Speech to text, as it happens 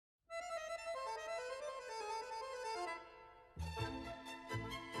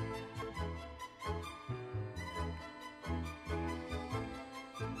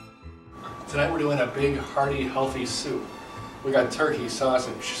Tonight we're doing a big, hearty, healthy soup. We got turkey,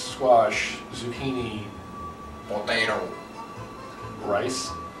 sausage, squash, zucchini, potato, rice,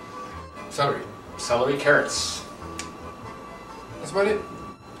 celery, carrots. That's about it.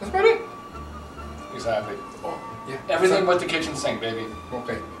 That's about it. Exactly. Oh, yeah. Everything but the kitchen sink, baby.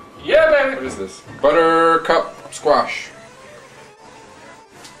 Okay. Yeah, baby! What is this? Buttercup squash.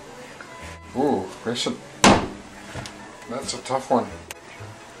 Ooh, that's a tough one.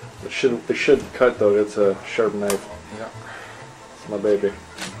 It should cut though, it's a sharp knife. Yeah. It's my baby.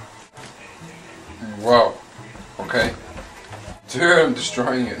 Whoa. Okay. Dude, I'm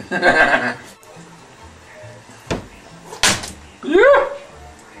destroying it. Yeah!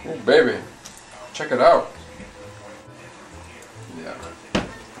 Oh, baby. Check it out. Yeah.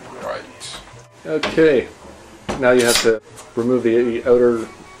 Right. Okay. Now you have to remove the outer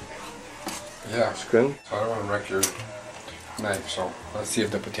skin. So I don't want to wreck your knife, so let's see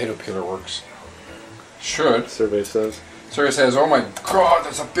if the potato peeler works. Should. Survey says. Survey says, oh my god,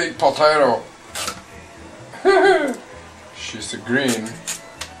 that's a big potato. She's a green.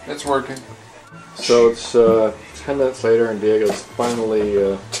 It's working. So it's 10 minutes later and Diego's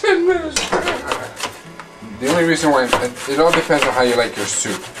finally... 10 minutes. The only reason why, it all depends on how you like your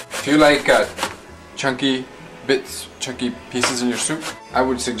soup. If you like chunky bits, chunky pieces in your soup, I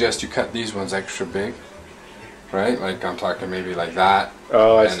would suggest you cut these ones extra big. Right? Like I'm talking maybe like that.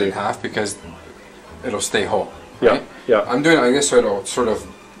 Oh, I and see. in half because it'll stay whole. Yeah, right? yeah. I'm doing it like this so it'll sort of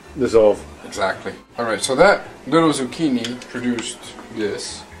dissolve. Exactly. Alright, so that little zucchini produced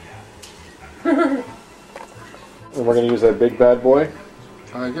this. And we're going to use that big bad boy?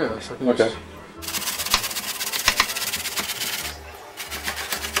 I guess. I can Okay. use...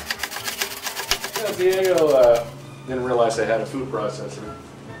 Yeah, Diego didn't realize they had a food processor.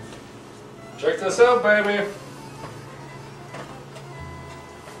 Check this out, baby!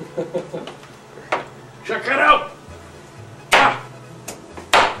 Check it out! Ah!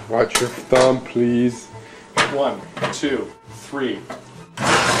 Watch your thumb, please. 1, 2, 3.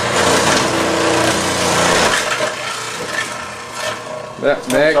 That's Next.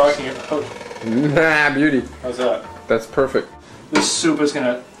 next. Talking about. Nah, beauty. How's that? That's perfect. This soup is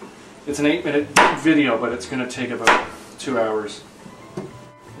gonna. It's an 8-minute video, but it's gonna take about 2 hours.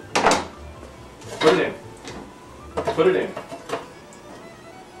 Put it in. Put it in.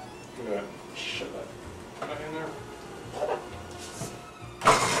 Look at that. Shut that. Put that in there.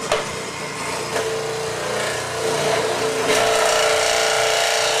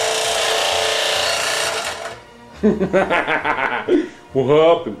 What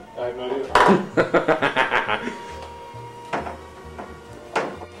happened? I have no idea.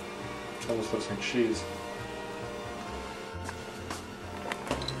 That just looks like cheese.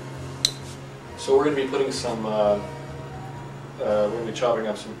 So we're going to be putting some, we're going to be chopping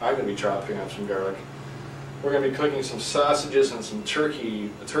up some, I'm going to be chopping up some garlic. We're going to be cooking some sausages and some turkey,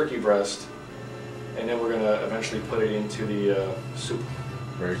 a turkey breast, and then we're going to eventually put it into the soup.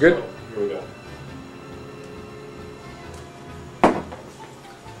 Very good. So, here we go.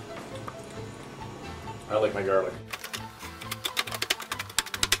 I like my garlic.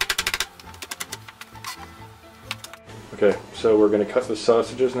 Okay, so we're going to cut the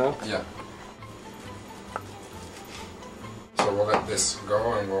sausages now? Yeah. So we'll let this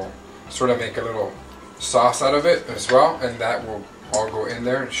go and we'll sort of make a little sauce out of it as well, and that will all go in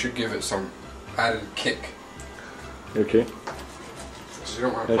there. It should give it some added kick. Okay. So you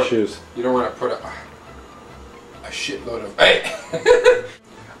don't want to Nice put, shoes. you don't want to put a shitload of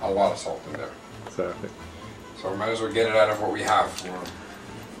a lot of salt in there. Exactly. So we might as well get it out of what we have.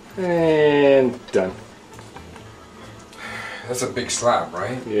 And done. That's a big slab,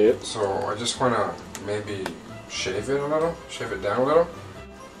 right? Yep. So I just want to maybe shave it a little, shave it down a little.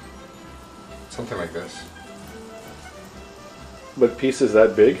 Something like this. But pieces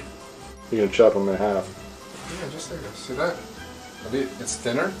that big, you're going to chop them in half. Yeah, just like this. See that? It's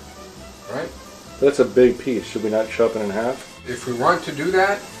thinner, right? That's a big piece. Should we not chop it in half? If we want to do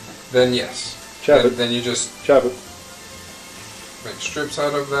that, then yes. Chop it. Then you just Chop it. make strips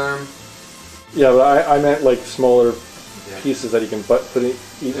out of them. Yeah, but I meant like smaller Yeah. pieces that you can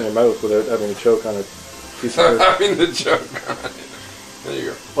eat in your mouth without having to choke on a piece of I mean the joke on it. There you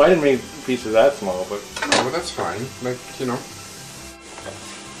go. Well, I didn't mean pieces that small, but... Oh, well, that's fine. Like, you know.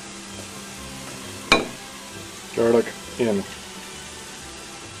 Garlic in.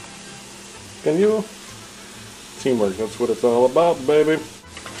 Can you? Teamwork, that's what it's all about, baby.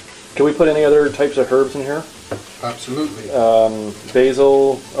 Can we put any other types of herbs in here? Absolutely.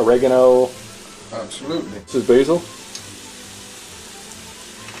 Basil, oregano. Absolutely. This is basil.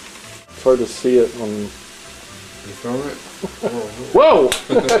 It's hard to see it when... You feel it? Whoa!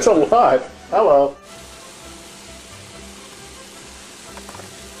 That's a lot! Hello.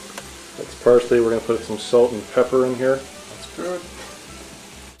 That's parsley. We're going to put some salt and pepper in here. That's good.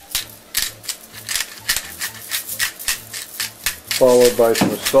 Followed by some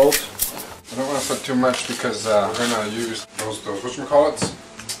salt. I don't want to put too much because we're going to use those whatchamacallits?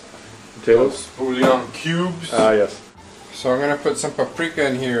 Potatoes. Bouillon cubes. Ah, yes. So I'm going to put some paprika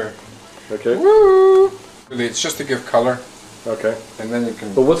in here. Okay. Woo! Really, it's just to give color. Okay. And then you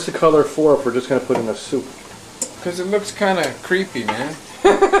can... But what's the color for if we're just going to put in a soup? Because it looks kind of creepy, man.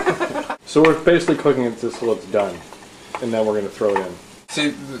 So we're basically cooking it until it's done. And then we're going to throw it in.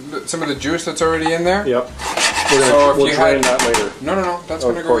 See some of the juice that's already in there? Yep. We'll drain that later. No. That's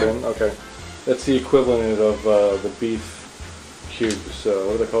going to go in. Okay. That's the equivalent of the beef cubes. What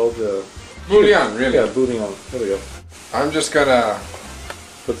are they called? Bouillon, really. Yeah, bouillon. There we go. I'm just going to...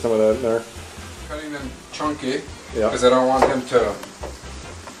 Put some of that in there. Cutting them chunky. Yeah. Because I don't want them to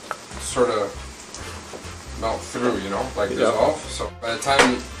sort of melt through, you know, like dissolve. So by the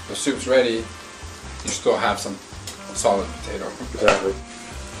time the soup's ready, you still have some solid potato. Exactly.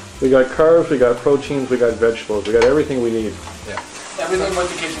 We got carbs, we got proteins, we got vegetables, we got everything we need. Yeah. Everything but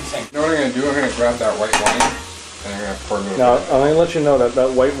the kitchen sink. You know what I'm going to do? I'm going to grab that white wine and I'm going to pour a little Now, bit. I'm going to let you know that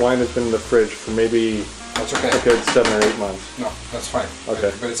that white wine has been in the fridge for maybe That's okay. a good 7 or 8 months. No, that's fine.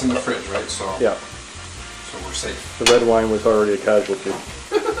 Okay. But it's in the fridge, right? So Yeah. So we're safe. The red wine was already a casualty.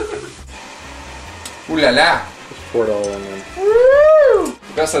 Ooh la la! Just pour it all in then. Woo!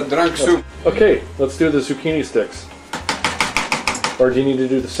 That's a drunk soup. Okay, let's do the zucchini sticks. Or do you need to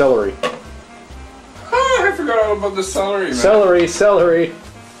do the celery? Oh, I forgot all about the celery, man. Celery!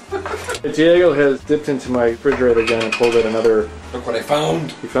 Diego has dipped into my refrigerator again and pulled out another... Look what I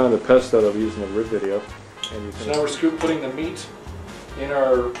found! We found the pesto that we used in the rib video. And So now we're putting the meat in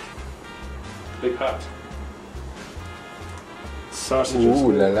our big pot. Sausages.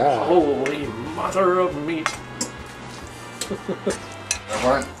 Ooh la la! Holy mother of meat. I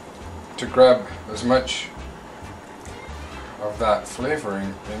want to grab as much of that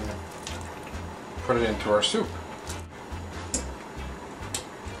flavoring and put it into our soup.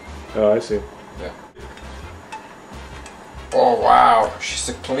 Oh, I see. Yeah. Oh wow, she's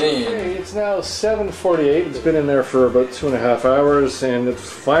a clean. Okay, it's now 7:48. It's been in there for about 2.5 hours, and it's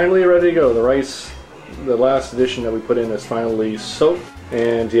finally ready to go. The rice, the last addition that we put in, is finally soaked,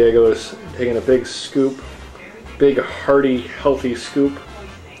 and Diego is taking a big scoop, big hearty, healthy scoop.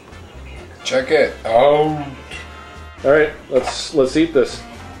 Check it out. All right, let's eat this.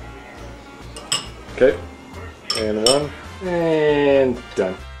 Okay, and one, and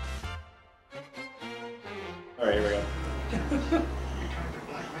done. All right, here we go.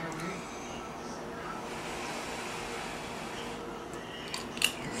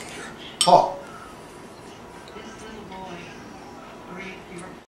 Oh.